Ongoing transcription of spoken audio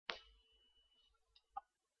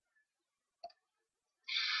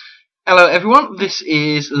Hello everyone, this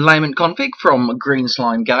is Layman Config from Green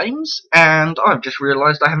Slime Games, and I've just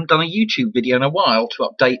realised I haven't done a YouTube video in a while to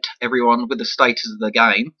update everyone with the status of the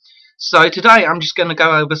game. So today I'm just going to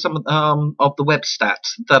go over some of the web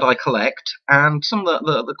stats that I collect and some of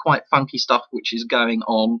the quite funky stuff which is going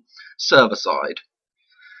on Serverside.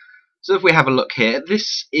 So if we have a look here,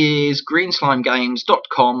 this is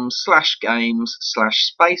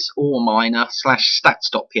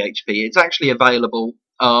greenslimegames.com/games/SpaceOreMiner/stats.php. It's actually available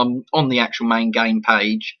on the actual main game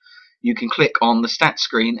page. You can click on the stats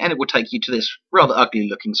screen and it will take you to this rather ugly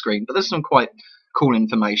looking screen, but there's some quite cool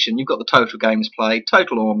information. You've got the total games played,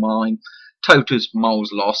 total ore mine, totals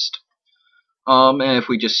moles lost. And if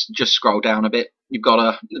we just scroll down a bit, you've got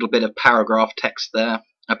a little bit of paragraph text there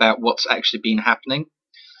about what's actually been happening.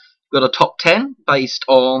 Got a top 10 based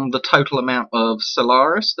on the total amount of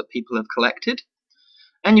Solaris that people have collected,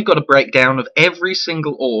 and you've got a breakdown of every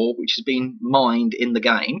single ore which has been mined in the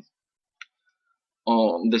game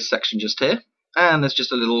on this section just here, and there's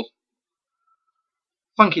just a little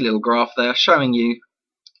funky little graph there showing you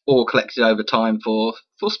ore collected over time for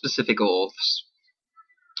specific ores.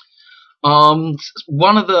 One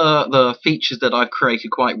of the features that I've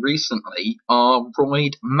created quite recently are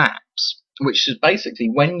void maps, which is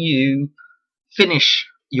basically when you finish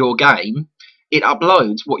your game, it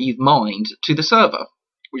uploads what you've mined to the server,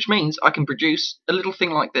 which means I can produce a little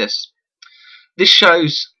thing like this. This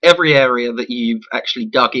shows every area that you've actually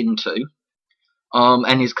dug into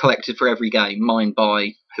and is collected for every game, mined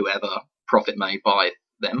by whoever, profit made by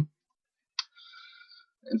them.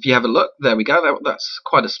 If you have a look, there we go, that's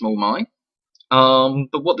quite a small mine.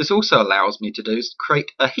 But what this also allows me to do is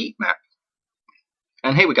create a heat map.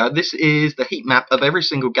 And here we go, this is the heat map of every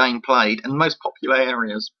single game played and the most popular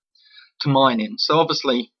areas to mine in. So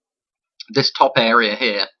obviously this top area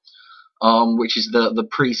here, which is the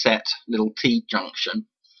preset little T junction,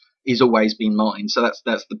 is always been mined. So that's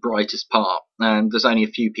the brightest part, and there's only a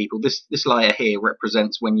few people. This layer here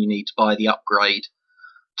represents when you need to buy the upgrade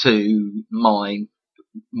to mine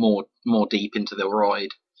more deep into the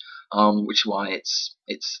void, which is why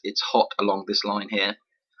it's hot along this line here.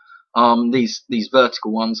 These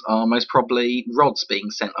vertical ones are most probably rods being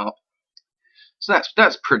sent up. So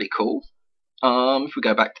that's pretty cool. If we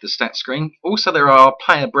go back to the stats screen, also there are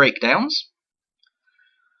player breakdowns.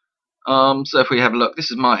 So if we have a look,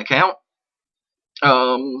 this is my account.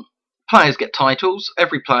 Players get titles.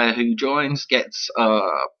 Every player who joins gets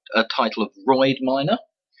a title of Roid Miner.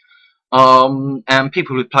 And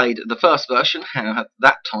people who played the first version have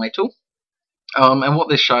that title. And what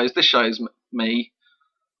this shows me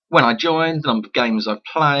when I joined, the number of games I've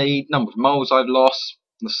played, number of moles I've lost,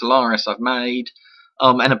 the Solaris I've made,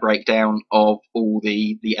 and a breakdown of all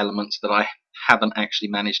the elements that I haven't actually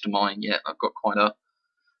managed to mine yet. I've got quite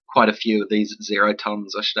a few of these at 0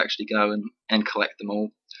 tons. I should actually go and collect them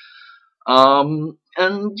all. And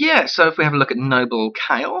yeah, so if we have a look at Noble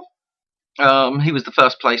Kale, he was the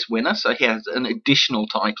first place winner, so he has an additional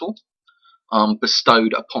title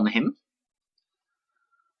bestowed upon him.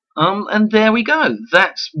 And there we go.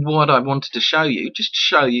 That's what I wanted to show you, just to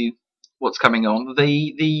show you what's coming on.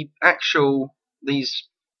 These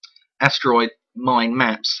asteroid mine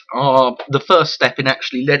maps are the first step in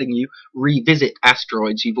actually letting you revisit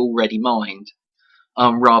asteroids you've already mined,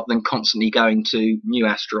 rather than constantly going to new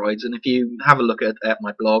asteroids. And if you have a look at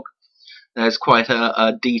my blog, there's quite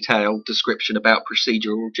a detailed description about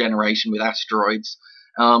procedural generation with asteroids,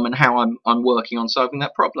 and how I'm working on solving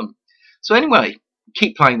that problem. So anyway,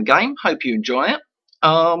 keep playing the game, hope you enjoy it,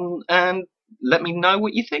 and let me know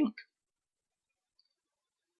what you think.